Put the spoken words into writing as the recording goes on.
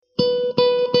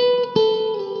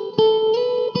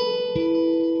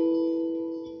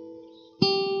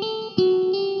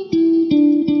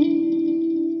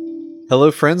Hello,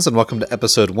 friends, and welcome to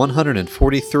episode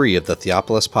 143 of the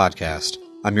Theopolis Podcast.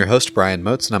 I'm your host, Brian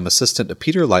Motes, and I'm assistant to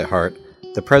Peter Leithart,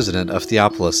 the president of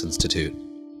Theopolis Institute.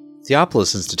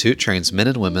 Theopolis Institute trains men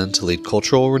and women to lead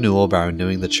cultural renewal by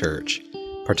renewing the church.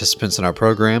 Participants in our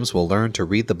programs will learn to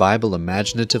read the Bible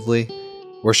imaginatively,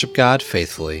 worship God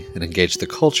faithfully, and engage the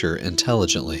culture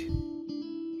intelligently.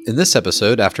 In this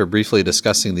episode, after briefly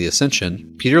discussing the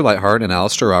Ascension, Peter Leithart and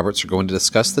Alistair Roberts are going to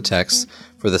discuss the text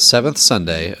for the seventh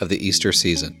Sunday of the Easter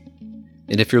season.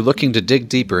 And if you're looking to dig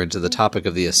deeper into the topic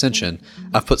of the Ascension,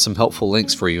 I've put some helpful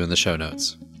links for you in the show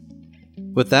notes.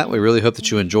 With that, we really hope that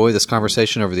you enjoy this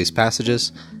conversation over these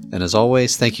passages, and as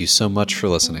always, thank you so much for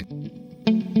listening.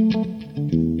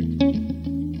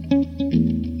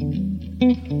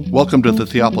 Welcome to the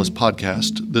Theopolis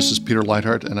Podcast. This is Peter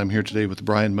Leithart, and I'm here today with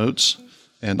Brian Motes,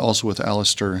 and also with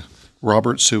Alistair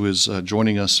Roberts, who is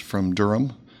joining us from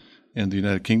Durham in the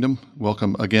United Kingdom.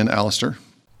 Welcome again, Alistair.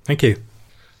 Thank you.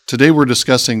 Today we're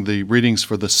discussing the readings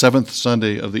for the seventh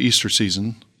Sunday of the Easter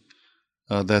season.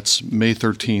 That's May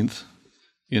 13th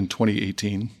in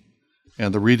 2018.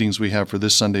 And the readings we have for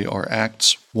this Sunday are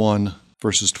Acts 1,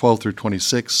 verses 12 through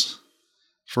 26,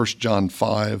 1 John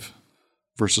 5,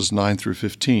 verses 9 through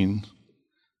 15,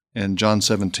 and John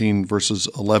 17, verses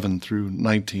 11 through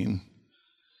 19.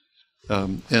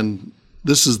 And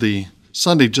this is the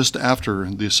Sunday just after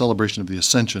the celebration of the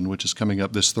Ascension, which is coming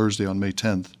up this Thursday on May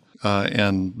 10th.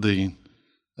 We're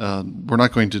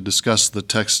not going to discuss the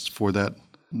text for that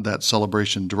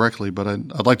celebration directly, but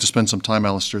I'd like to spend some time,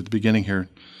 Alistair, at the beginning here,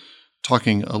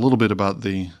 talking a little bit about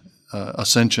the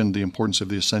Ascension, the importance of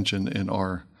the Ascension in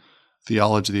our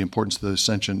theology, the importance of the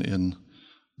Ascension in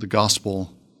the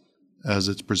Gospel as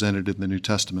it's presented in the New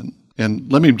Testament.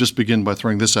 And let me just begin by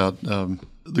throwing this out.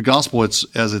 The Gospel,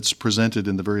 as it's presented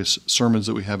in the various sermons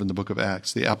that we have in the book of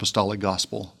Acts, the Apostolic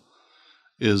Gospel,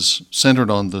 is centered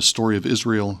on the story of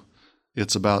Israel.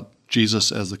 It's about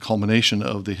Jesus as the culmination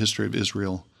of the history of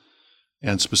Israel.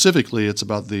 And specifically, it's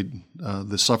about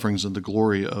the sufferings and the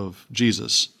glory of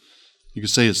Jesus. You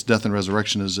could say its death and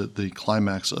resurrection is at the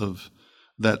climax of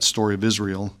that story of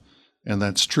Israel, and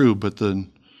that's true, but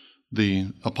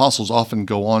the apostles often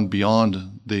go on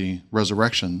beyond the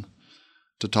resurrection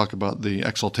to talk about the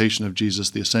exaltation of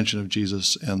Jesus, the ascension of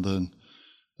Jesus, and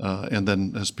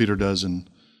then, as Peter does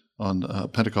on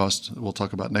Pentecost, we'll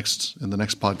talk about in the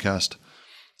next podcast.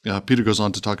 Peter goes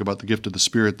on to talk about the gift of the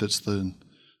Spirit. That's the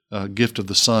gift of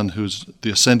the Son, who's the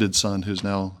ascended Son, who's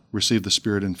now received the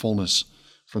Spirit in fullness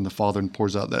from the Father and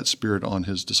pours out that Spirit on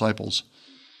his disciples.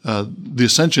 The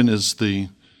ascension is the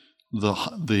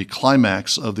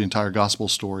climax of the entire gospel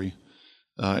story,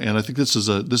 and I think this is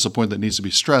a point that needs to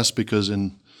be stressed because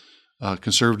in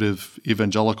conservative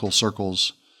evangelical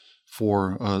circles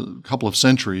for a couple of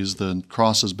centuries, the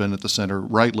cross has been at the center.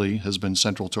 Rightly, has been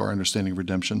central to our understanding of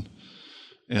redemption,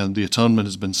 and the atonement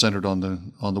has been centered on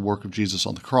the work of Jesus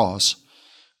on the cross.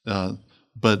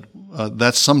 But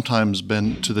that's sometimes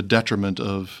been to the detriment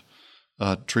of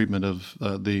treatment of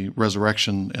the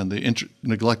resurrection, and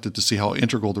neglected to see how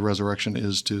integral the resurrection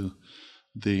is to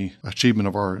the achievement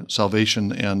of our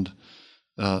salvation, and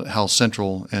how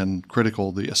central and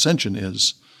critical the ascension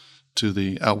is to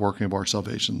the outworking of our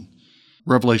salvation.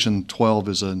 Revelation 12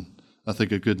 is, I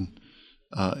think, a good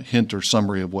hint or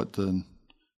summary of what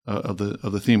of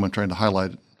the theme I'm trying to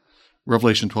highlight.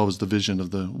 Revelation 12 is the vision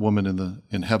of the woman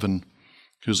in heaven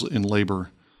who's in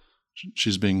labor.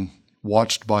 She's being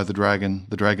watched by the dragon.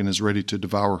 The dragon is ready to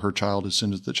devour her child as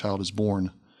soon as the child is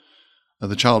born.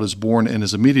 The child is born and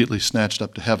is immediately snatched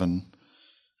up to heaven.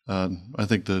 I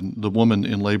think the woman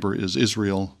in labor is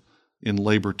Israel in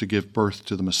labor to give birth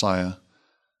to the Messiah.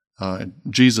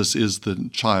 Jesus is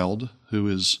the child who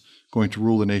is going to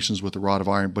rule the nations with a rod of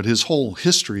iron, but his whole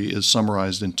history is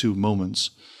summarized in two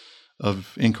moments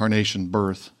of incarnation,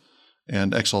 birth,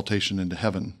 and exaltation into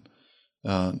heaven.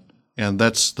 And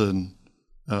that's those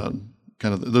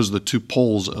are the two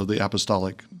poles of the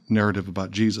apostolic narrative about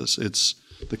Jesus. It's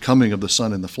the coming of the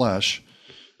Son in the flesh,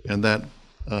 and that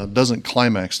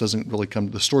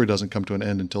the story doesn't come to an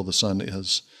end until the Son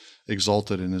is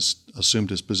exalted and has assumed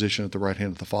his position at the right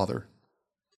hand of the Father.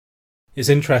 It's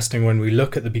interesting when we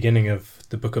look at the beginning of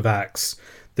the book of Acts,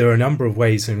 there are a number of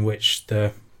ways in which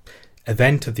the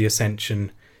event of the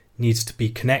Ascension needs to be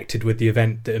connected with the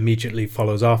event that immediately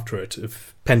follows after it,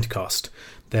 of Pentecost.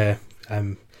 They're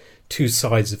two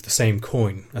sides of the same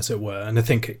coin, as it were, and I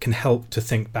think it can help to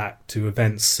think back to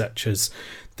events such as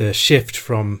the shift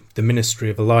from the ministry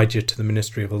of Elijah to the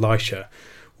ministry of Elisha,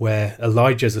 where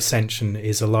Elijah's ascension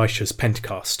is Elisha's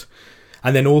Pentecost.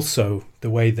 And then also the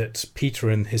way that Peter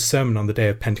in his sermon on the day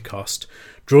of Pentecost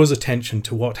draws attention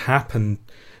to what happened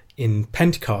in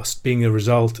Pentecost being a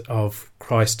result of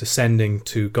Christ ascending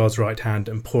to God's right hand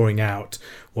and pouring out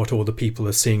what all the people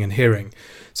are seeing and hearing.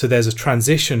 So there's a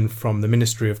transition from the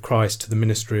ministry of Christ to the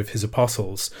ministry of his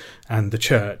apostles and the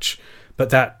church,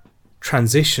 but that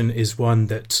transition is one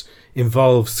that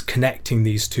involves connecting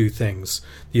these two things,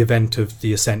 the event of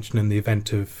the ascension and the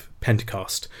event of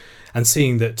Pentecost, and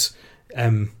seeing that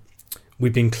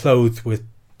we've been clothed with,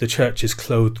 the church is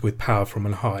clothed with power from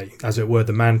on high, as it were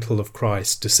the mantle of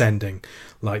Christ descending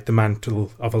like the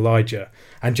mantle of Elijah.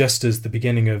 And just as the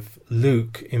beginning of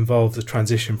Luke involves a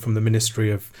transition from the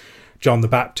ministry of John the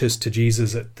Baptist to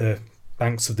Jesus at the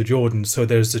banks of the Jordan, so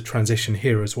there's a transition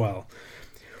here as well.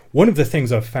 One of the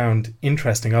things I've found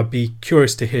interesting, I'd be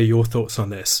curious to hear your thoughts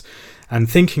on this, and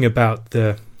thinking about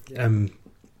the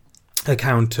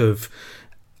account of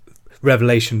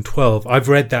Revelation 12, I've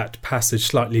read that passage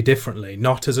slightly differently,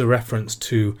 not as a reference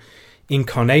to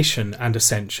incarnation and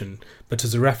ascension, but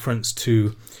as a reference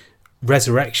to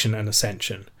resurrection and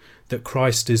ascension, that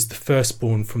Christ is the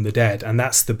firstborn from the dead, and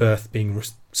that's the birth being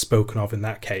spoken of in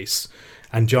that case.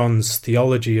 And John's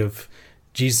theology of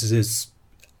Jesus'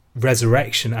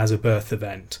 resurrection as a birth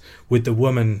event, with the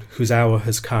woman whose hour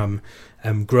has come,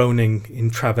 groaning in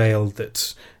travail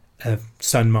that a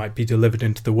son might be delivered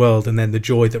into the world, and then the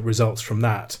joy that results from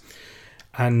that.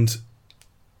 And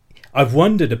I've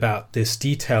wondered about this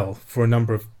detail for a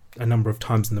number of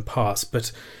times in the past,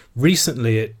 but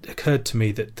recently it occurred to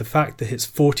me that the fact that it's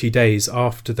 40 days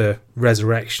after the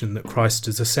resurrection that Christ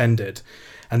has ascended,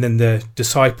 and then the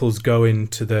disciples go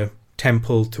into the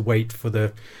temple to wait for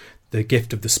the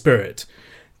gift of the Spirit,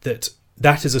 that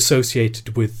is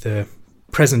associated with the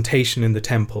presentation in the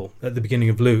temple at the beginning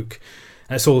of Luke.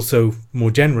 And it's also more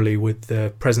generally with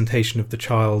the presentation of the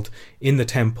child in the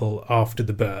temple after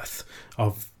the birth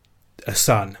of a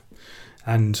son.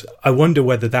 And I wonder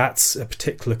whether that's a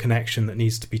particular connection that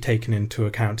needs to be taken into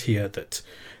account here, that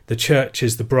the church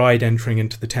is the bride entering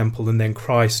into the temple, and then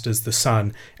Christ as the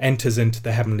son enters into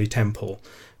the heavenly temple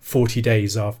 40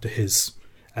 days after his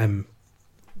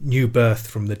new birth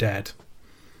from the dead.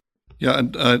 Yeah,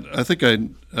 and I think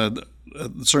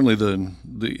certainly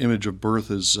the image of birth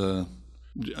is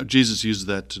Jesus used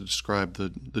that to describe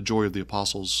the joy of the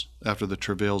apostles after the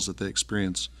travails that they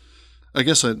experience. I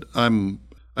guess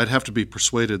I'd have to be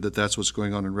persuaded that that's what's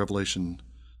going on in Revelation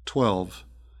 12,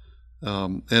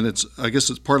 and I guess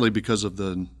it's partly because of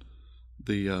the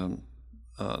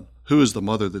who is the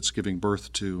mother that's giving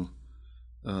birth to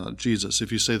Jesus.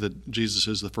 If you say that Jesus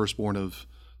is the firstborn of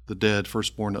the dead,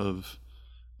 firstborn of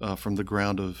from the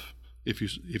ground of, if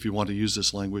you want to use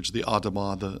this language, the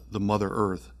Adamah, the Mother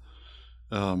Earth.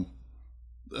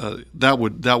 That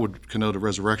would connote a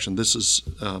resurrection. This is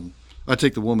I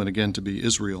take the woman again to be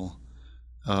Israel,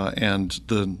 and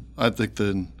I think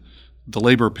the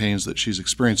labor pains that she's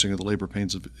experiencing are the labor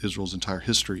pains of Israel's entire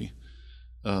history.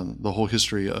 The whole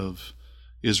history of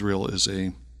Israel is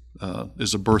a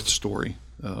birth story,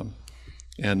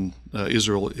 and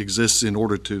Israel exists in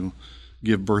order to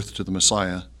give birth to the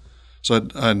Messiah. So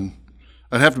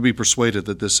I'd have to be persuaded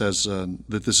that this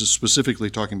is specifically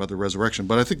talking about the resurrection.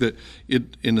 But I think that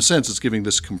in a sense, it's giving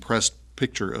this compressed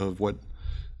picture of what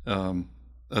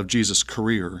of Jesus'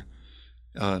 career.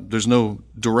 There's no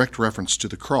direct reference to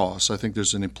the cross. I think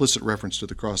there's an implicit reference to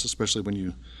the cross, especially when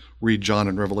you read John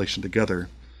and Revelation together.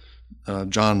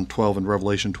 John 12 and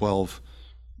Revelation 12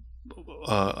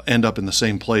 end up in the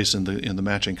same place in the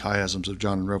matching chiasms of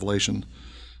John and Revelation.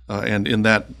 And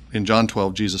in John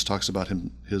 12, Jesus talks about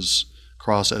his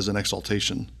cross as an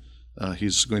exaltation.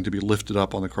 He's going to be lifted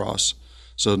up on the cross.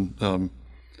 So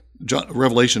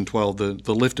Revelation 12,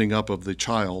 the lifting up of the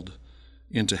child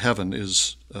into heaven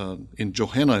is, in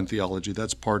Johannine theology,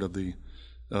 that's part of the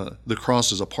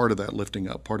cross is a part of that lifting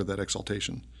up, part of that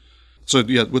exaltation. So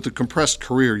yeah, with the compressed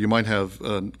career, you might have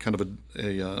kind of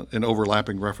an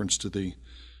overlapping reference to the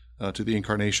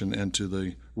incarnation and to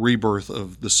the rebirth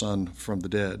of the Son from the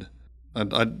dead.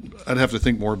 I'd have to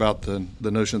think more about the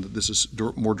notion that this is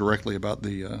more directly about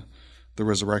the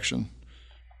resurrection.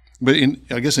 But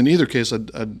I guess in either case,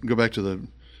 I'd go back to the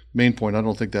main point. I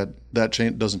don't think that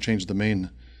doesn't change the main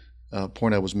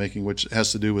point I was making, which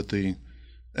has to do with the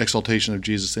exaltation of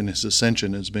Jesus in his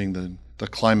ascension as being the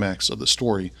climax of the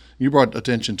story. You brought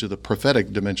attention to the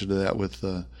prophetic dimension to that with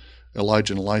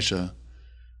Elijah and Elisha.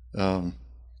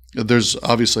 There's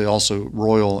obviously also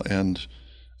royal and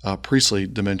priestly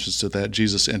dimensions to that.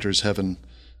 Jesus enters heaven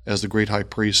as the great high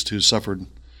priest who suffered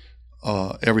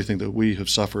everything that we have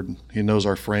suffered. He knows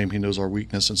our frame, he knows our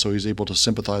weakness, and so he's able to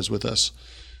sympathize with us.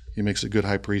 He makes a good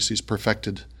high priest. He's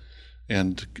perfected,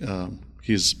 and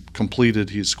he's completed.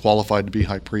 He's qualified to be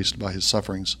high priest by his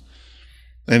sufferings.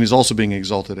 And he's also being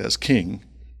exalted as king.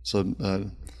 So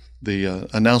the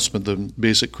announcement, the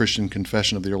basic Christian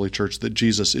confession of the early church that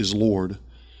Jesus is Lord,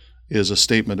 is a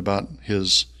statement about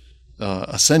his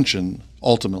ascension.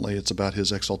 Ultimately, it's about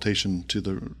his exaltation to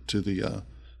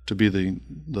be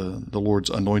the Lord's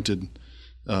anointed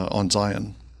on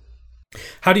Zion.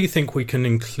 How do you think we can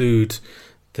include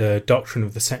the doctrine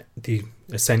of the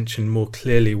ascension more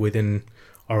clearly within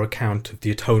our account of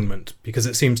the atonement? Because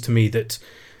it seems to me that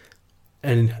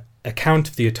an account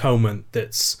of the atonement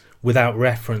that's without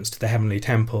reference to the heavenly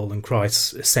temple and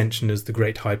Christ's ascension as the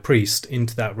great high priest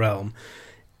into that realm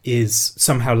is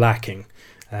somehow lacking,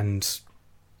 and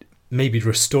maybe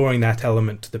restoring that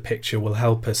element to the picture will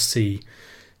help us see,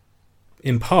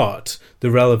 in part,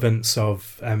 the relevance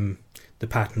of the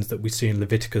patterns that we see in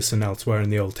Leviticus and elsewhere in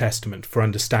the Old Testament for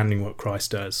understanding what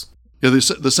Christ does. Yeah,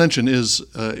 the ascension is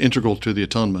integral to the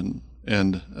atonement,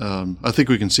 and I think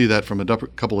we can see that from a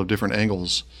couple of different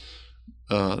angles.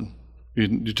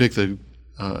 You take the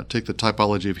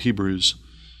typology of Hebrews,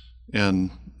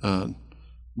 and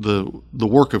the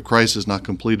work of Christ is not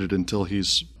completed until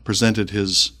he's presented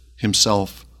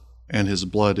himself and his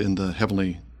blood in the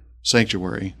heavenly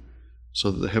sanctuary,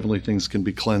 so that the heavenly things can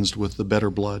be cleansed with the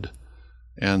better blood,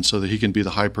 and so that he can be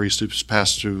the high priest who's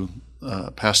passed through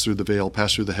the veil,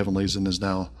 passed through the heavenlies, and is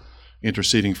now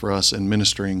interceding for us and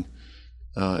ministering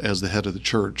as the head of the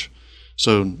church.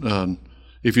 So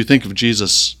if you think of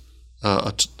Jesus,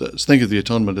 think of the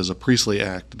atonement as a priestly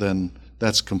act, then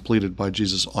that's completed by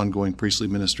Jesus' ongoing priestly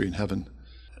ministry in heaven.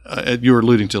 You were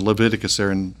alluding to Leviticus there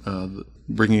and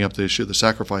bringing up the issue of the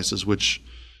sacrifices, which,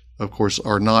 of course,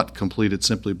 are not completed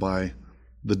simply by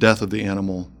the death of the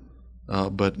animal,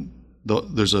 but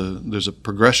there's a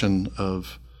progression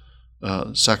of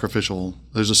sacrificial.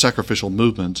 There's a sacrificial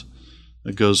movement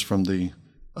that goes from the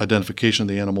identification of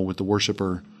the animal with the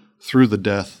worshiper through the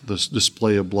death, the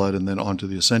display of blood, and then on to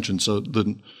the ascension. So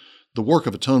the work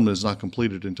of atonement is not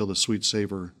completed until the sweet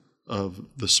savor of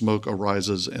the smoke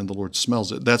arises and the Lord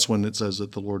smells it. That's when it says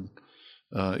that the Lord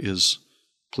is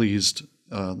pleased.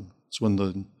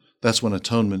 That's when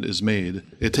atonement is made.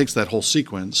 It takes that whole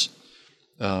sequence.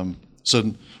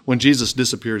 So when Jesus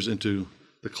disappears into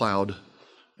the cloud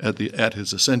at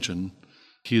his ascension,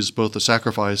 he is both a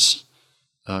sacrifice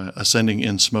ascending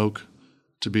in smoke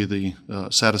to be the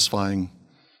satisfying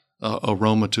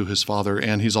aroma to his Father,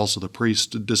 and he's also the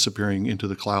priest disappearing into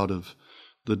the cloud of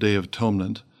the Day of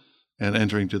Atonement and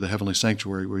entering to the heavenly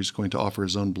sanctuary where he's going to offer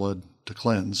his own blood to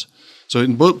cleanse. So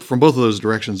from both of those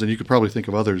directions, and you could probably think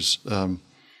of others,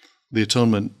 the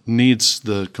atonement needs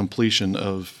the completion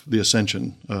of the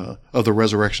ascension, of the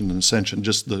resurrection and ascension.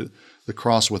 Just the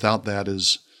cross without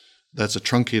that's a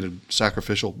truncated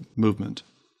sacrificial movement.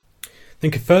 I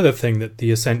think a further thing that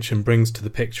the ascension brings to the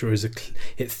picture is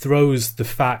it throws the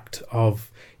fact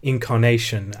of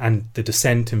incarnation and the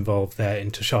descent involved there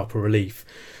into sharper relief.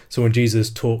 So when Jesus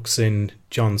talks in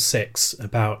John 6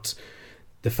 about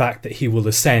the fact that he will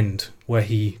ascend where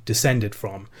he descended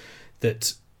from,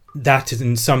 that is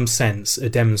in some sense a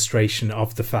demonstration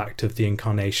of the fact of the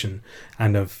incarnation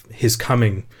and of his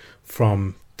coming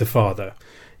from the Father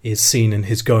is seen in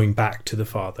his going back to the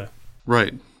Father.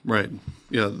 Right.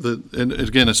 Yeah, and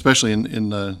again, especially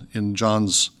in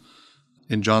John's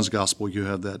gospel, you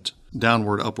have that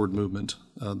downward, upward movement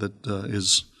that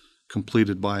is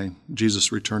completed by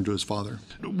Jesus' return to his Father.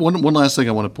 One last thing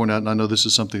I want to point out, and I know this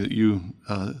is something that you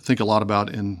think a lot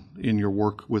about in your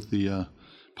work with the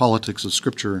Politics of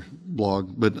Scripture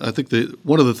blog, but I think that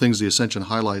one of the things the Ascension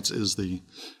highlights is the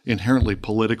inherently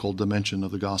political dimension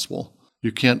of the gospel.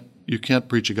 You can't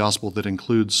preach a gospel that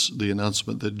includes the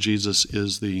announcement that Jesus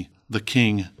is the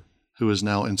King who is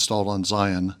now installed on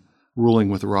Zion, ruling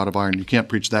with a rod of iron. You can't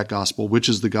preach that gospel, which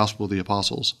is the gospel of the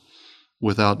apostles,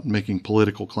 without making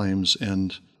political claims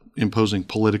and imposing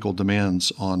political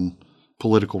demands on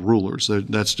political rulers.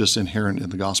 That's just inherent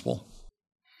in the gospel.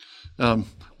 Well,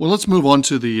 let's move on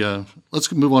to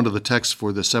the text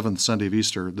for the seventh Sunday of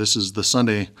Easter. This is the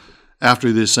Sunday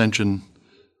after the Ascension.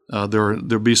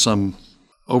 There'll be some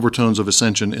overtones of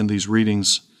ascension in these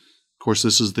readings. Of course,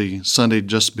 this is the Sunday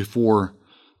just before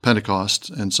Pentecost,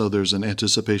 and so there's an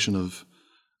anticipation of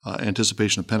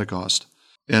Pentecost.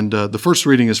 And the first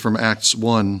reading is from Acts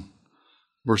 1,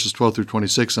 verses 12 through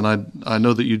 26. And I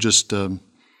know that you just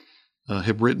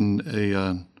have written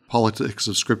a Politics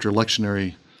of Scripture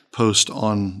lectionary post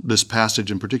on this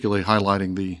passage, and particularly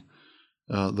highlighting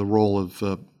the role of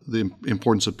the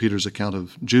importance of Peter's account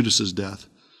of Judas's death.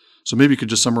 So maybe you could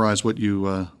just summarize what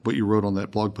you wrote on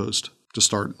that blog post to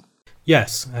start.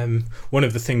 Yes, one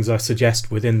of the things I suggest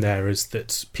within there is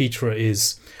that Peter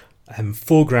is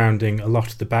foregrounding a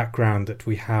lot of the background that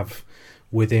we have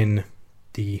within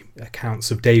the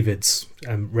accounts of David's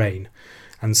reign.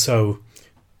 And so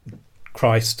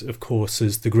Christ, of course,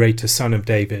 as the greater son of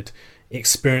David,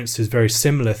 experiences very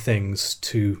similar things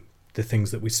to the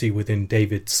things that we see within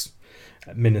David's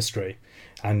ministry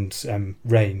and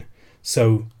reign.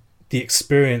 So the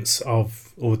experience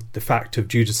of, or the fact of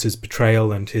Judas's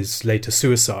betrayal and his later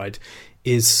suicide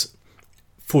is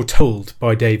foretold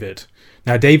by David.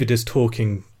 Now, David is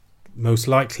talking most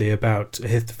likely about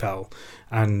Ahithophel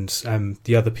and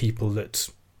the other people that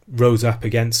rose up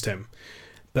against him.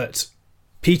 But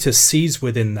Peter sees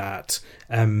within that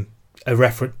a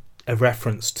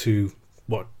reference to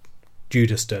what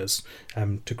Judas does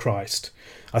to Christ.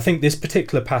 I think this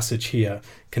particular passage here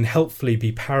can helpfully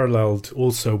be paralleled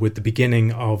also with the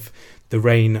beginning of the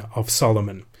reign of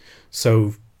Solomon.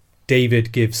 So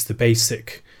David gives the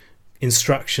basic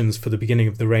instructions for the beginning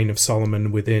of the reign of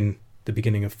Solomon within the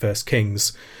beginning of 1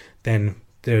 Kings. Then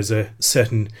there's a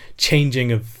certain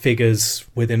changing of figures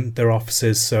within their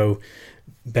offices. So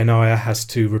Benaiah has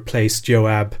to replace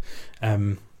Joab.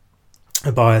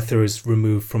 Abiathar is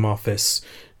removed from office.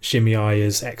 Shimei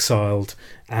is exiled,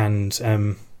 and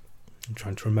I'm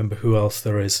trying to remember who else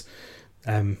there is.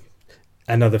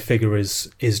 Another figure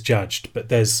is judged, but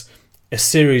there's a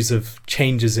series of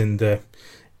changes in the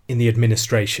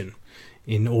administration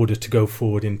in order to go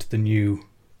forward into the new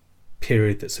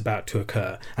period that's about to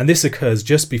occur. And this occurs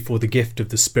just before the gift of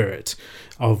the Spirit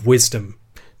of wisdom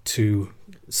to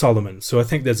Solomon. So I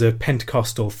think there's a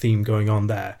Pentecostal theme going on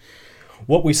there.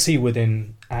 What we see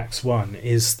within Acts 1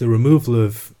 is the removal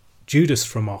of Judas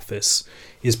from office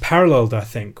is paralleled, I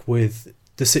think, with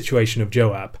the situation of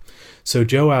Joab. So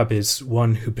Joab is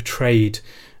one who betrayed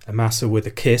Amasa with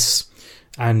a kiss,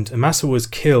 and Amasa was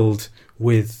killed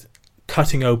with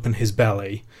cutting open his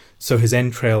belly, so his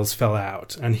entrails fell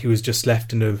out, and he was just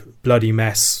left in a bloody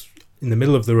mess in the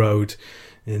middle of the road,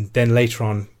 and then later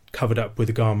on covered up with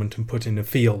a garment and put in a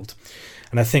field.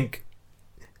 And I think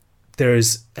there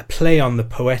is a play on the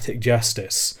poetic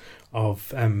justice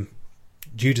of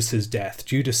Judas's death.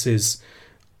 Judas is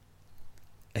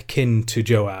akin to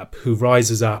Joab, who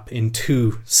rises up in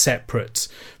two separate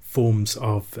forms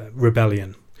of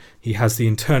rebellion. He has the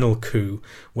internal coup,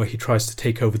 where he tries to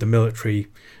take over the military,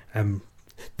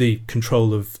 the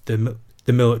control of the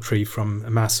military from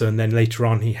Amasa, and then later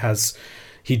on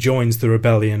he joins the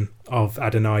rebellion of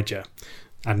Adonijah.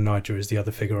 Adonijah is the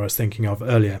other figure I was thinking of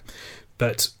earlier.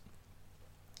 But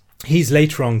he's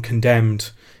later on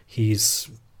condemned. He's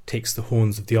takes the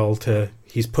horns of the altar.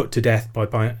 He's put to death by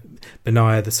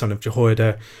Benaiah, the son of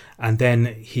Jehoiada, and then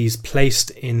he's placed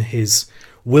in his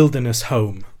wilderness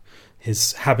home,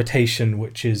 his habitation,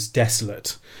 which is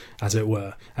desolate, as it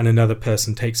were, and another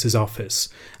person takes his office.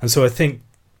 And so I think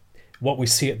what we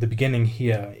see at the beginning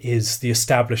here is the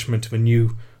establishment of a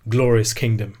new glorious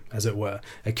kingdom, as it were,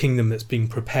 a kingdom that's being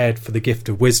prepared for the gift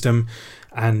of wisdom,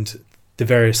 and the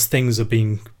various things are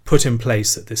being put in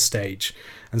place at this stage.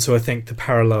 And so I think the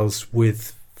parallels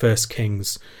with 1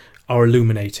 Kings are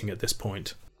illuminating at this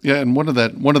point. Yeah, and one of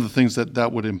the things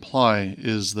that would imply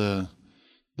is the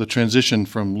transition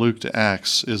from Luke to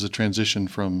Acts is a transition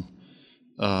from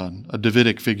a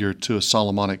Davidic figure to a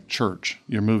Solomonic church.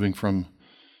 You're moving from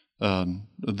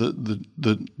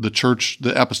the church,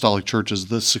 the apostolic church, is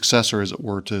the successor, as it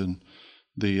were, to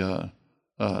the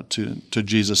to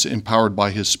Jesus, empowered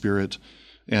by His Spirit,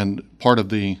 and part of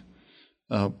the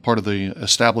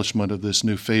establishment of this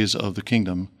new phase of the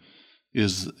kingdom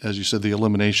is, as you said, the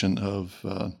elimination of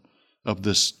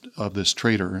this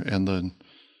traitor, and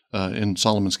in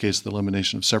Solomon's case, the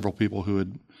elimination of several people who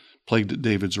had plagued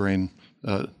David's reign.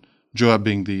 Joab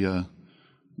being the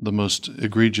most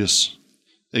egregious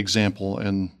example,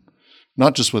 and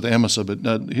not just with Amasa, but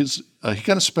he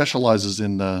kind of specializes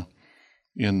in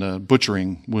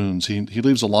butchering wounds. He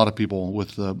leaves a lot of people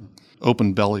with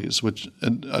open bellies, which,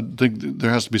 and I think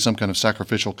there has to be some kind of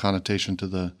sacrificial connotation to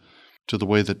the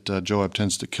way that Joab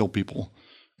tends to kill people,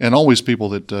 and always people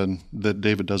that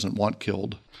David doesn't want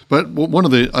killed. But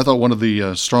I thought one of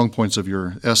the strong points of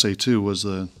your essay too was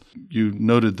you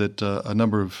noted that a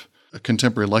number of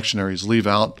contemporary lectionaries leave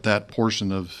out that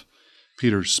portion of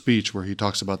Peter's speech where he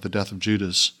talks about the death of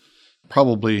Judas,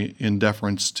 probably in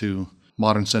deference to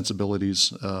modern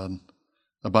sensibilities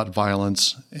about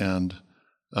violence, and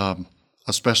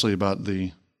especially about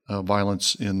the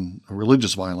violence in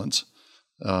religious violence,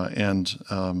 and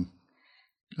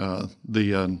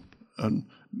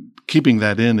keeping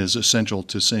that in is essential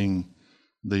to seeing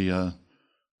the.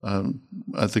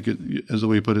 I think, as the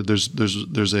way you put it,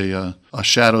 there's a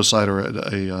shadow side, or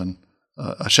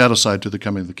a shadow side to the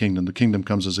coming of the kingdom. The kingdom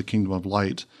comes as a kingdom of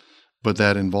light, but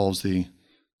that involves the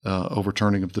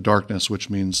overturning of the darkness, which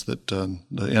means that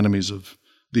the enemies of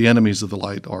the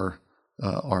light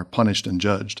are punished and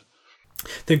judged. I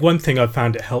think one thing I've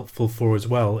found it helpful for as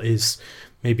well is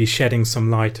maybe shedding some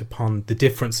light upon the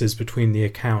differences between the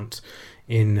account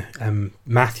in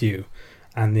Matthew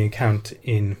and the account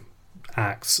in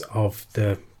Acts of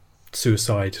the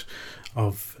suicide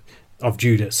of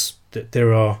Judas. That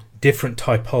there are different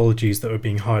typologies that are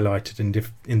being highlighted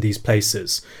in these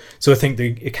places. So I think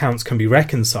the accounts can be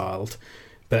reconciled,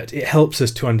 but it helps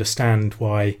us to understand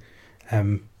why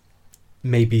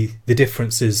maybe the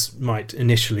differences might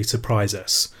initially surprise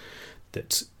us.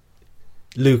 That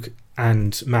Luke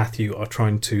and Matthew are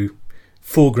trying to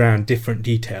foreground different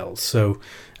details. So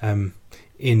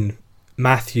in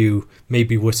Matthew,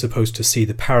 maybe we're supposed to see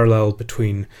the parallel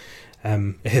between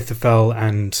Ahithophel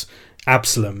and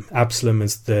Absalom. Absalom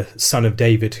is the son of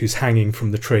David who's hanging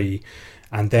from the tree,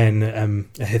 and then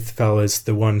Ahithophel is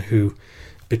the one who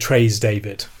betrays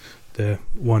David, the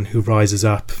one who rises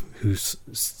up, who's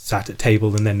sat at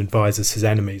table and then advises his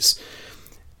enemies.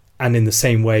 And in the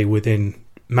same way, within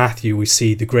Matthew, we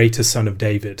see the greater son of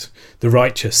David, the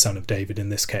righteous son of David in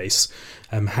this case,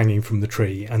 hanging from the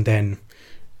tree, and then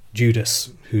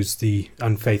Judas, who's the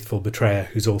unfaithful betrayer,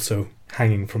 who's also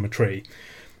hanging from a tree.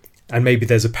 And maybe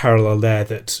there's a parallel there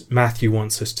that Matthew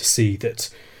wants us to see, that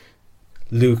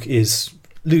Luke's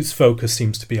focus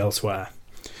seems to be elsewhere.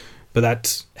 But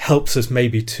that helps us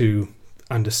maybe to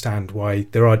understand why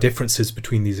there are differences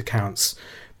between these accounts,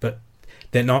 but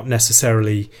they're not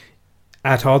necessarily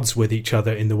at odds with each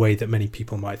other in the way that many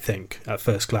people might think at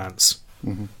first glance.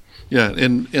 Mm-hmm. Yeah,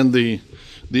 and the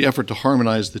effort to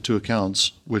harmonize the two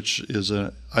accounts, which is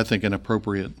I think an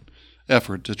appropriate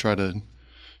effort to try to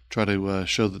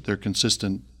show that they're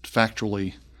consistent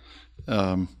factually,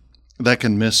 that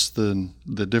can miss the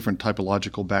different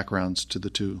typological backgrounds to the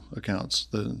two accounts.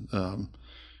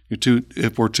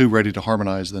 If we're too ready to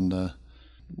harmonize, then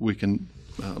we can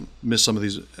miss some of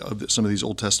these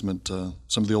Old Testament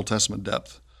some of the Old Testament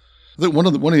depth. I think one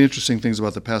of the interesting things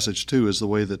about the passage too is the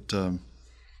way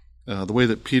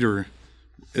that Peter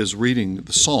is reading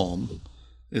the psalm.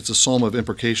 It's a psalm of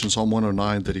imprecation, Psalm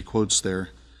 109, that he quotes there,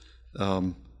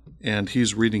 and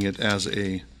he's reading it as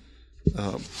a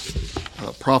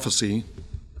prophecy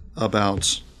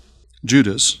about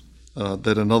Judas,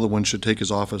 that another one should take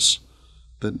his office,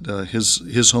 that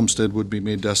his homestead would be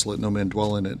made desolate, no man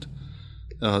dwell in it.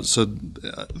 So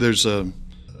there's a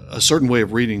certain way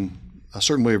of reading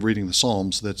the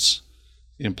Psalms that's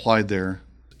implied there.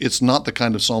 It's not the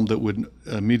kind of psalm that would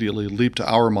immediately leap to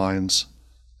our minds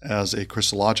as a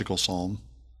Christological psalm.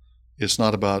 It's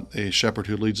not about a shepherd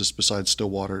who leads us beside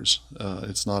still waters.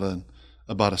 It's not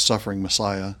about a suffering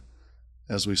Messiah,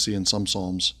 as we see in some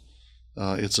psalms.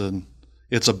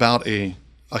 It's about a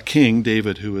king,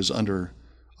 David, who is under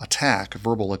attack,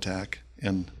 verbal attack,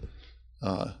 and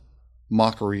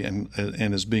mockery, and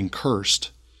is being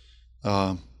cursed.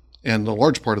 And a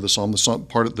large part of the psalm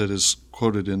part that is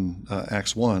quoted in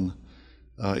Acts 1,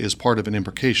 is part of an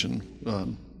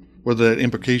imprecation. Whether that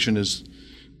imprecation is,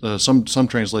 some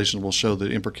translations will show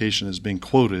that imprecation is being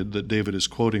quoted, that David is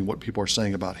quoting what people are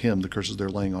saying about him, the curses they're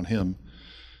laying on him,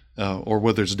 or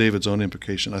whether it's David's own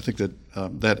imprecation. I think that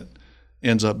that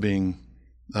ends up being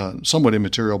somewhat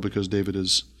immaterial, because David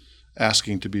is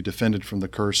asking to be defended from the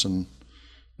curse and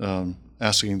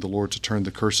asking the Lord to turn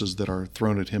the curses that are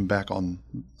thrown at him back on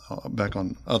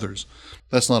others.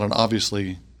 That's not an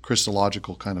obviously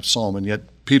Christological kind of psalm, and yet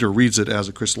Peter reads it as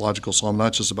a Christological psalm,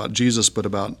 not just about Jesus, but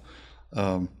about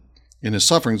in his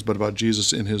sufferings, but about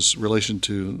Jesus in his relation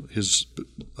to his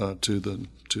to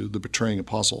the betraying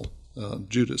apostle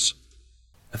Judas.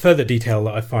 A further detail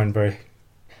that I find very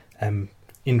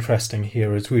interesting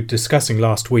here, as we were discussing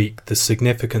last week, the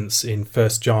significance in 1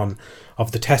 John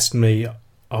of the testimony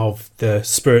of the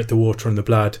Spirit, the water, and the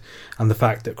blood, and the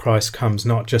fact that Christ comes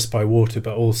not just by water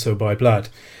but also by blood.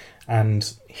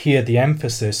 And here the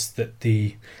emphasis that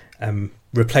the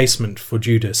replacement for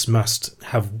Judas must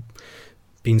have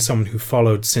been someone who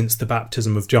followed since the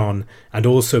baptism of John and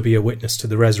also be a witness to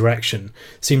the resurrection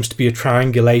seems to be a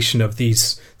triangulation of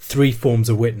these three forms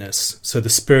of witness. So the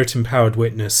Spirit-empowered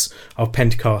witness of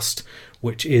Pentecost,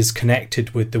 which is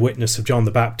connected with the witness of John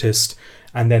the Baptist,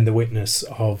 and then the witness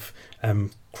of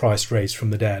Christ raised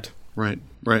from the dead. Right.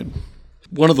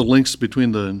 One of the links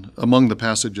among the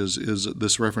passages is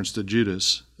this reference to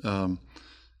Judas.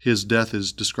 His death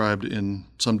is described in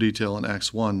some detail in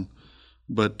Acts 1,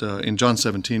 but in John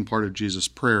 17, part of Jesus'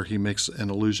 prayer, he makes an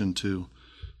allusion to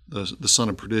the son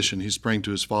of perdition. He's praying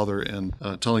to his Father and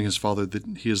telling his Father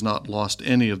that he has not lost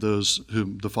any of those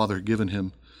whom the Father had given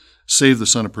him, save the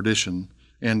son of perdition.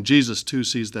 And Jesus too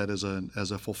sees that as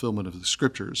a fulfillment of the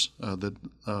Scriptures, that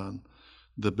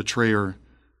the betrayer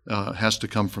has to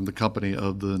come from the company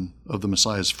of the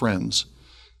Messiah's friends.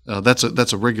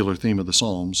 That's a regular theme of the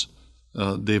Psalms.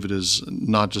 David is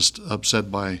not just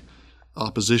upset by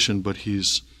opposition, but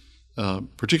he's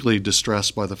particularly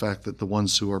distressed by the fact that the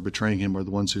ones who are betraying him are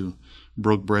the ones who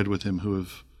broke bread with him, who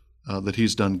have that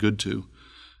he's done good to.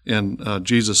 And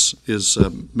Jesus is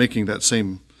making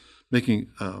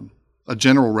a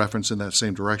general reference in that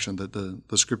same direction, that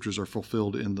the Scriptures are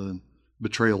fulfilled in the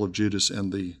betrayal of Judas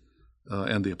and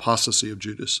the apostasy of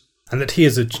Judas. And that he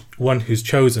is one who's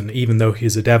chosen, even though he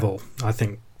is a devil. I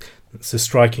think it's a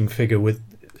striking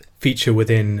feature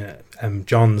within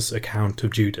John's account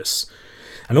of Judas.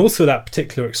 And also that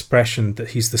particular expression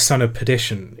that he's the son of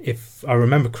perdition. If I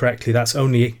remember correctly, that's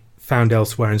only found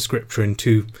elsewhere in Scripture in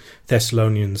 2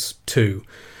 Thessalonians 2,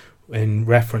 in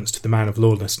reference to the man of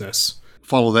lawlessness.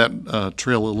 Follow that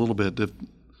trail a little bit.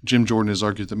 Jim Jordan has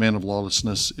argued that man of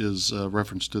lawlessness is a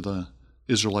reference to the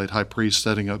Israelite high priest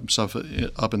setting himself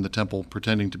up in the temple,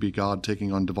 pretending to be God,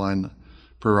 taking on divine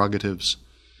prerogatives.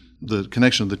 The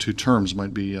connection of the two terms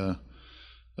might be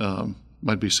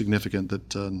significant.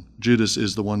 That Judas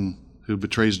is the one who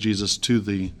betrays Jesus to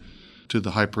the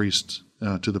high priest,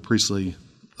 to the priestly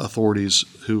authorities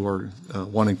who are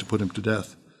wanting to put him to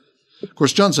death. Of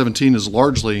course, John 17 is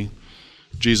largely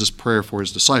Jesus' prayer for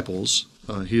his disciples.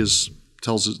 He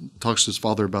talks to his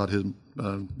Father about him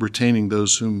retaining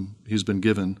those whom he's been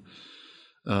given.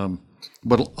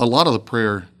 But a lot of the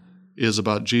prayer is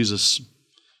about Jesus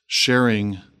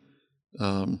sharing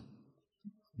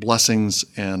blessings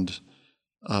and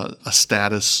a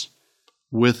status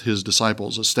with his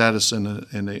disciples, a status and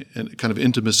a kind of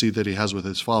intimacy that he has with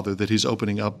his Father that he's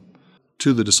opening up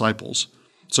to the disciples.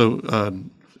 So,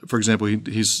 for example,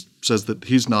 he says that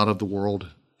he's not of the world.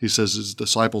 He says his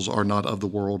disciples are not of the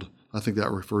world. I think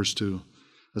that refers to,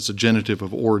 that's a genitive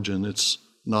of origin. It's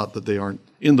not that they aren't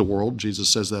in the world. Jesus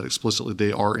says that explicitly.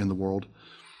 They are in the world.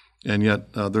 And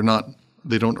yet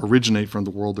they don't originate from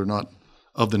the world. They're not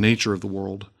of the nature of the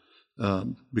world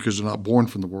because they're not born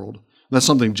from the world. And that's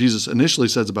something Jesus initially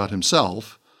says about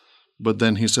himself, but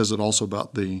then he says it also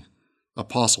about the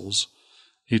apostles.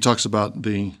 He talks about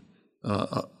he's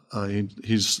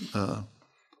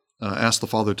asked the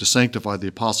Father to sanctify the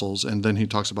apostles, and then he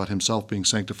talks about himself being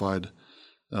sanctified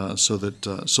so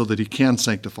that he can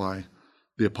sanctify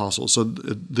the apostles. So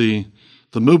the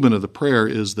movement of the prayer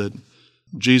is that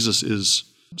Jesus is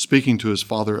speaking to his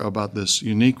Father about this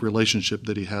unique relationship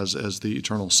that he has as the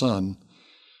eternal Son,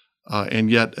 and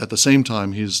yet at the same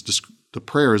time, the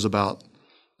prayer is about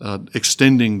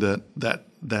extending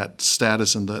that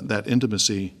status and that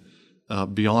intimacy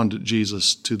beyond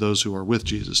Jesus to those who are with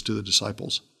Jesus, to the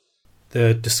disciples.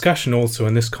 The discussion also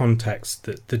in this context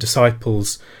that the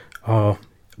disciples are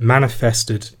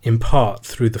manifested in part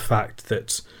through the fact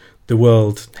that the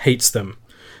world hates them.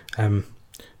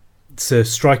 It's a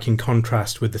striking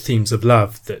contrast with the themes of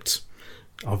love that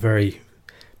are very,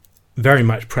 very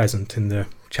much present in the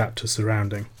chapter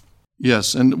surrounding.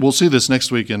 Yes, and we'll see this next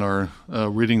week in our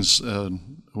readings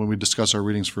when we discuss our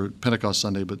readings for Pentecost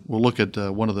Sunday, but we'll look at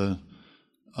one of the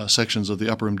sections of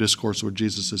the Upper Room Discourse where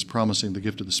Jesus is promising the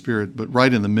gift of the Spirit, but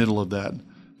right in the middle of that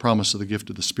promise of the gift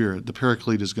of the Spirit, the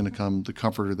Paraclete is going to come, the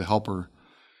Comforter, the Helper,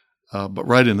 but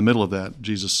right in the middle of that,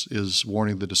 Jesus is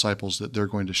warning the disciples that they're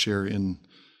going to share in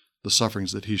the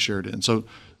sufferings that he shared in. So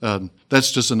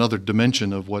that's just another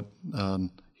dimension of what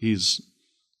he's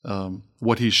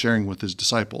sharing with his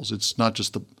disciples. It's not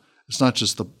just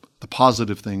the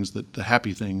positive things, the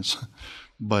happy things,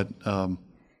 but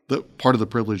the part of the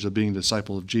privilege of being a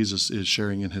disciple of Jesus is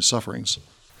sharing in his sufferings.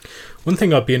 One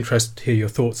thing I'd be interested to hear your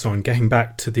thoughts on, getting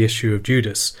back to the issue of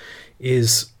Judas,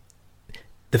 is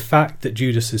the fact that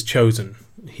Judas is chosen.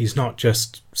 He's not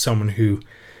just someone who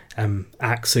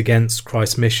acts against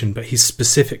Christ's mission, but he's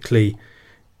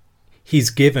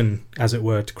given, as it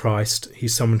were, to Christ.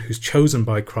 He's someone who's chosen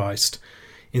by Christ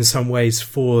in some ways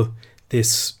for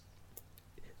this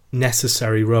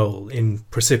necessary role in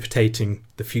precipitating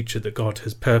the future that God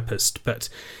has purposed. But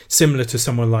similar to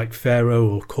someone like Pharaoh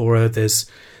or Korah, there's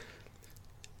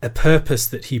a purpose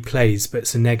that he plays, but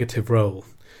it's a negative role.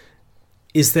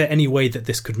 Is there any way that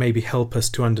this could maybe help us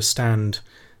to understand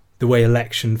the way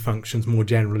election functions more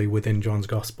generally within John's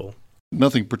Gospel?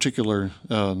 Nothing particular.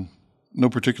 No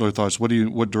particular thoughts.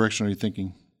 What direction are you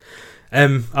thinking?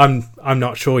 I'm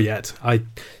not sure yet.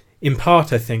 In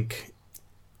part, I think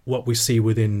what we see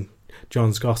within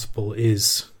John's Gospel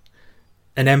is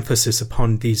an emphasis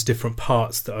upon these different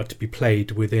parts that are to be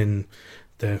played within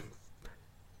the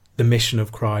mission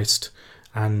of Christ,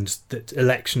 and that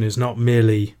election is not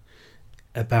merely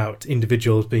about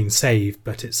individuals being saved,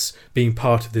 but it's being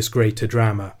part of this greater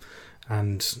drama.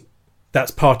 And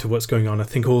that's part of what's going on. I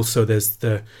think also there's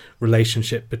the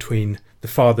relationship between the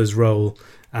father's role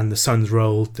and the son's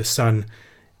role. The son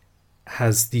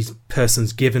has these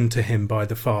persons given to him by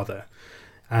the father,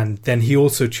 and then he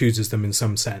also chooses them in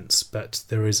some sense. But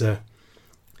there is a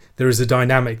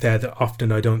dynamic there that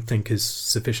often I don't think is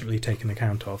sufficiently taken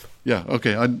account of. Yeah.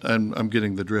 Okay. I'm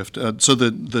getting the drift. So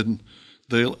the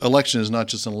election is not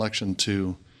just an election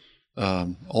to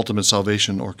ultimate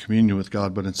salvation or communion with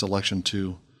God, but it's election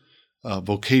to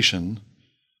vocation,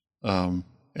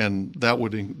 and that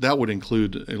would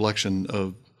include election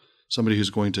of somebody who's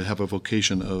going to have a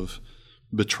vocation of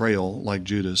betrayal, like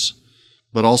Judas,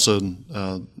 but also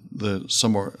the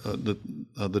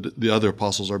other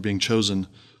apostles are being chosen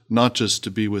not just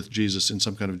to be with Jesus in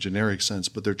some kind of generic sense,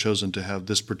 but they're chosen to have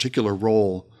this particular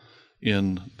role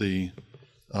in the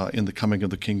coming of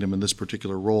the kingdom, and this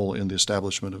particular role in the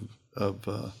establishment of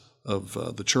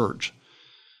the church.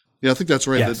 Yeah, I think that's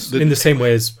right. Yes, in the same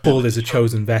way as Paul is a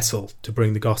chosen vessel to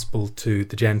bring the gospel to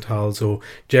the Gentiles, or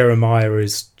Jeremiah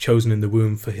is chosen in the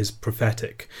womb for his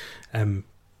prophetic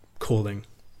calling.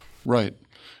 Right.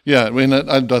 Yeah, I mean,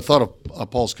 I thought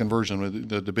of Paul's conversion,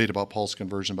 the debate about Paul's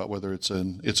conversion, about whether it's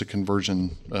a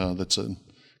conversion that's a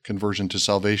conversion to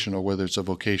salvation or whether it's a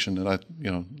vocation, and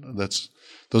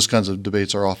those kinds of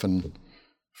debates are often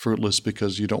fruitless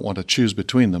because you don't want to choose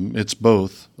between them. It's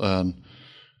both.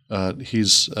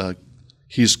 He's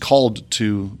called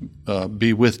to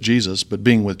be with Jesus, but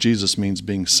being with Jesus means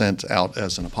being sent out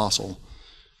as an apostle.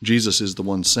 Jesus is the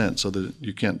one sent, so that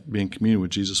you can't be in communion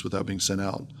with Jesus without being sent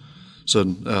out. So,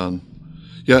 one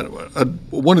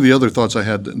of the other thoughts I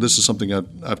had, and this is something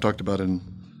I've talked about in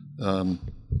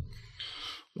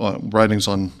writings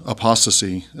on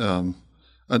apostasy. I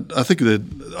think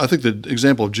the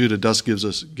example of Judah does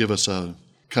give us a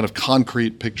kind of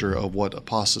concrete picture of what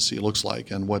apostasy looks like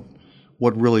and what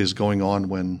really is going on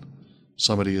when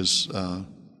somebody is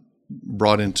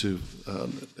brought into,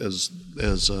 as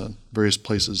various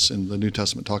places in the New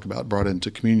Testament talk about, brought into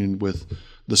communion with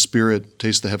the Spirit,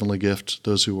 taste the heavenly gift,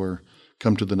 those who are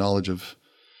come to the knowledge of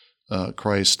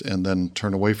Christ and then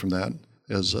turn away from that,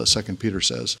 as 2 Peter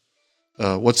says.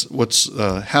 What's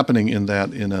happening in that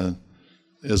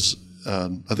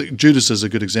I think Judas is a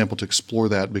good example to explore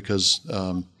that, because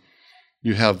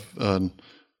you have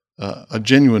a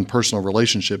genuine personal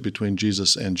relationship between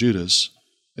Jesus and Judas.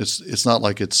 It's not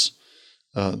like it's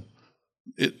a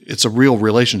real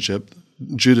relationship.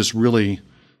 Judas really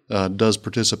does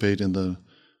participate in the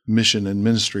mission and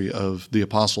ministry of the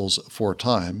apostles for a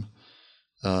time.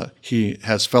 He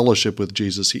has fellowship with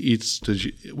Jesus. He eats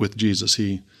with Jesus.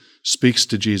 He speaks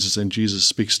to Jesus, and Jesus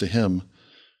speaks to him.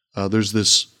 There's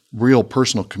this real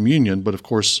personal communion, but of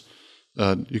course,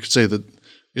 you could say that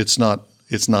it's not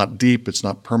deep, it's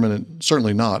not permanent,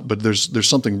 certainly not. But there's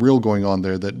something real going on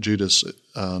there that Judas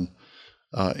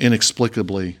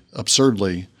inexplicably,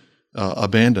 absurdly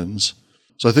abandons.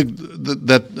 So I think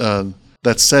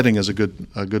that setting is a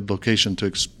good location to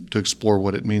explore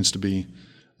what it means to be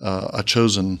a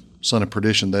chosen son of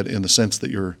perdition. That in the sense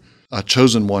that you're a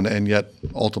chosen one and yet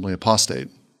ultimately apostate.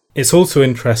 It's also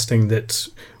interesting that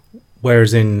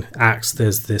whereas in Acts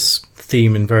there's this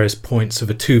theme in various points of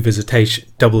a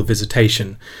double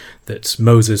visitation, that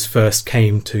Moses first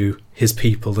came to his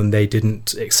people and they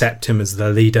didn't accept him as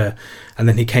their leader, and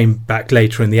then he came back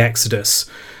later in the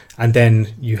Exodus, and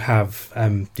then you have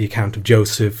the account of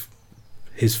Joseph,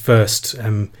 his first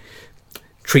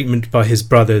treatment by his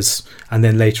brothers, and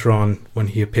then later on when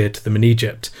he appeared to them in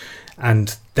Egypt,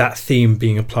 and that theme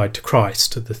being applied to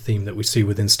Christ, the theme that we see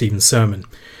within Stephen's sermon.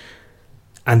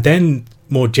 And then,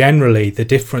 more generally, the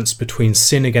difference between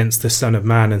sin against the Son of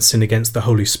Man and sin against the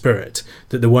Holy Spirit,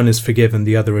 that the one is forgiven,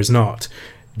 the other is not.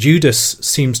 Judas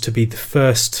seems to be the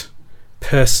first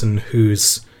person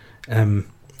who's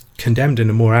condemned in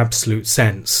a more absolute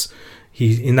sense.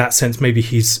 In that sense, maybe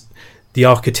he's the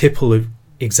archetypal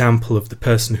example of the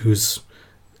person who's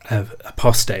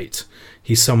apostate.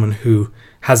 He's someone who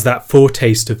has that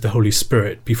foretaste of the Holy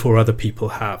Spirit before other people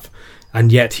have,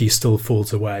 and yet he still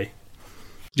falls away.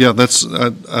 Yeah,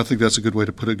 I think that's a good way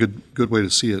to put it. Good way to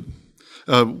see it.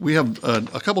 We have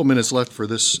a couple of minutes left for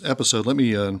this episode. Let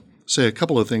me say a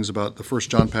couple of things about the 1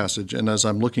 John passage. And as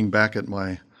I'm looking back at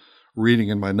my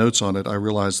reading and my notes on it, I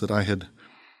realized that I had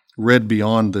read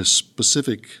beyond the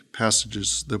specific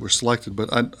passages that were selected. But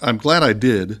I'm glad I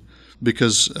did,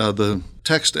 because the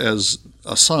text as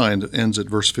assigned ends at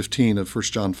verse 15 of 1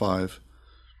 John 5,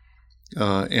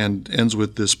 and ends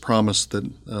with this promise that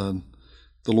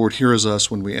the Lord hears us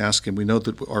when we ask Him. We know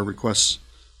that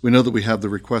we have the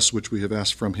requests which we have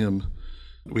asked from Him.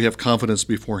 We have confidence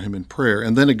before him in prayer.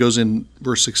 And then it goes in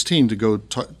verse 16 to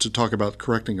talk about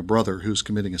correcting a brother who's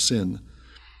committing a sin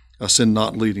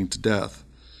not leading to death.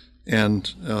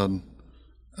 And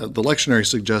the lectionary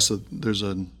suggests that there's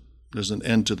an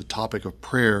end to the topic of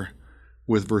prayer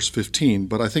with verse 15.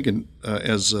 But I think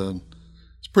it's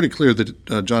pretty clear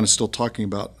that John is still talking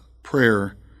about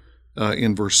prayer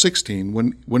in verse 16.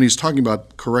 When he's talking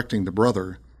about correcting the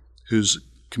brother who's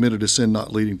committed a sin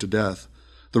not leading to death,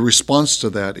 the response to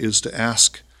that is to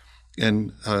ask,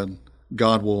 and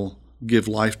God will give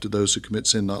life to those who commit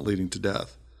sin not leading to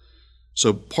death.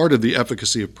 So part of the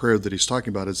efficacy of prayer that he's talking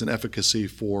about is an efficacy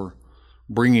for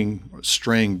bringing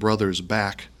straying brothers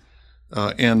back.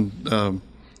 And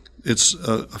it's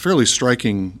a fairly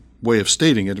striking way of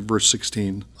stating it in verse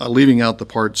 16, leaving out the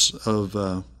parts of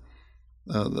the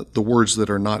words that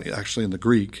are not actually in the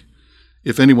Greek.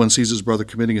 If anyone sees his brother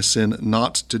committing a sin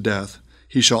not to death,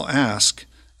 he shall ask,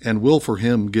 and will for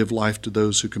him give life to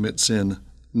those who commit sin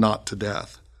not to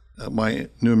death. My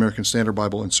New American Standard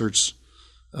Bible inserts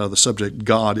the subject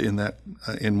God in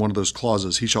one of those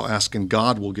clauses. He shall ask, and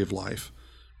God will give life.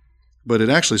 But it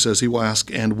actually says he will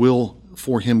ask, and will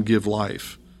for him give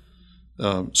life.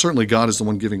 Certainly God is the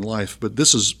one giving life, but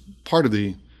this is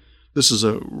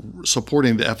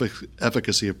supporting the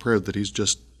efficacy of prayer that he's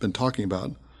just been talking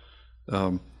about.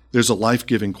 There's a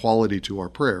life-giving quality to our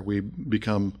prayer. We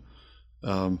become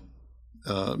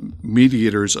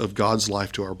mediators of God's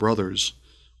life to our brothers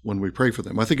when we pray for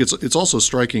them. I think it's also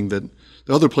striking that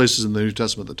the other places in the New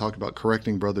Testament that talk about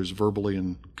correcting brothers verbally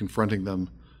and confronting them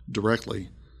directly,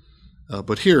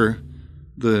 but here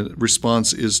the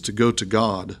response is to go to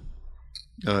God.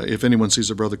 If anyone sees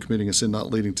a brother committing a sin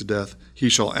not leading to death, he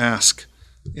shall ask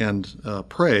and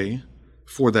pray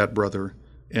for that brother,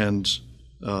 and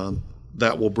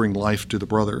that will bring life to the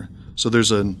brother. So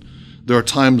there are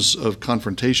times of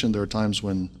confrontation. There are times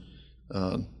when,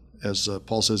 as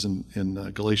Paul says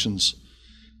in Galatians,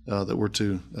 that we're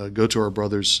to go to our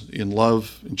brothers in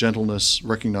love, in gentleness,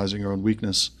 recognizing our own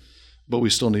weakness, but we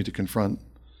still need to confront.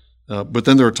 But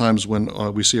then there are times when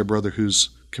we see a brother who's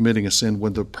committing a sin,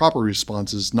 when the proper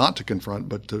response is not to confront,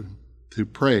 but to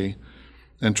pray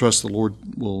and trust the Lord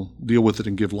will deal with it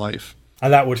and give life.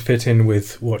 And that would fit in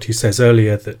with what he says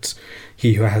earlier, that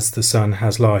he who has the Son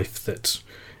has life, that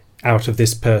out of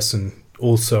this person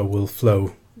also will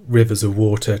flow rivers of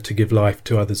water to give life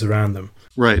to others around them.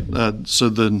 Right. And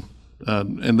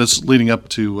this leading up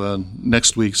to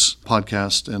next week's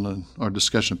podcast and our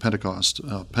discussion of Pentecost.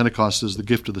 Pentecost is the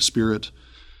gift of the Spirit.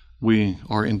 We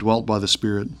are indwelt by the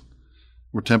Spirit.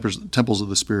 We're temples of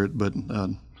the Spirit, but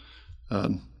I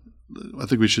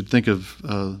think we should think of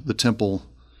the temple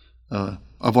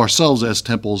of ourselves as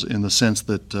temples in the sense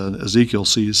that Ezekiel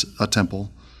sees a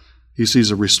temple. He sees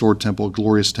a restored temple, a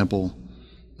glorious temple.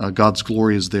 God's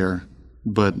glory is there,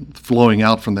 but flowing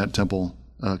out from that temple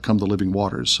come the living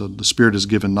waters. So the Spirit is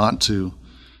given not to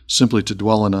simply to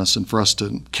dwell in us and for us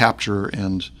to capture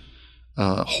and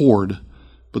hoard,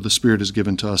 but the Spirit is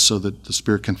given to us so that the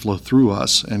Spirit can flow through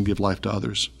us and give life to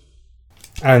others.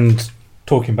 And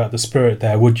talking about the Spirit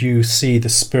there, would you see the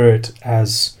Spirit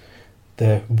as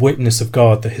the witness of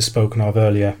God that is spoken of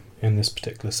earlier in this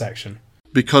particular section?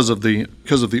 Because of the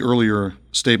earlier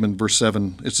statement, verse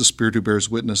 7, it's the Spirit who bears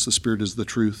witness. The Spirit is the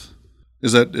truth.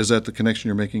 Is that the connection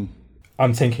you're making?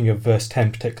 I'm thinking of verse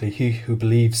 10 particularly. He who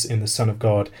believes in the Son of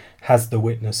God has the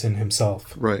witness in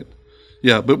himself. Right.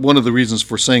 Yeah, but one of the reasons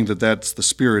for saying that that's the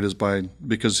Spirit is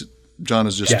because John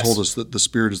has just told us that the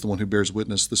Spirit is the one who bears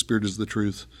witness. The Spirit is the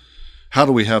truth. How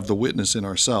do we have the witness in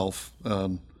ourselves?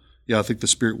 I think the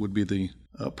Spirit would be the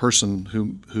person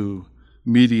who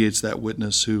mediates that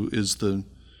witness, who is the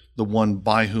one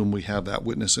by whom we have that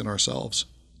witness in ourselves.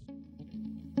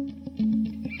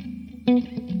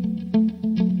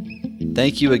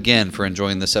 Thank you again for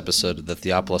enjoying this episode of the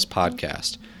Theopolis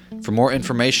Podcast. For more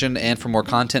information and for more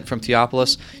content from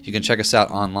Theopolis, you can check us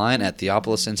out online at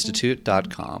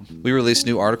theopolisinstitute.com. We release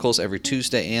new articles every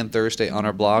Tuesday and Thursday on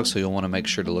our blog, so you'll want to make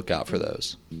sure to look out for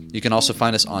those. You can also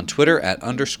find us on Twitter at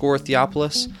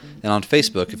 _Theopolis and on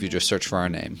Facebook if you just search for our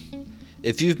name.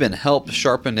 If you've been helped,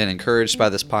 sharpened, and encouraged by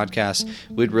this podcast,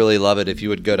 we'd really love it if you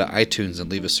would go to iTunes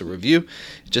and leave us a review.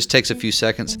 It just takes a few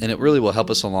seconds, and it really will help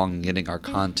us along in getting our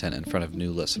content in front of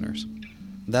new listeners.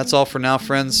 That's all for now,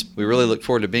 friends. We really look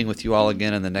forward to being with you all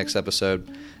again in the next episode.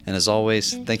 And as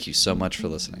always, thank you so much for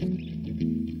listening.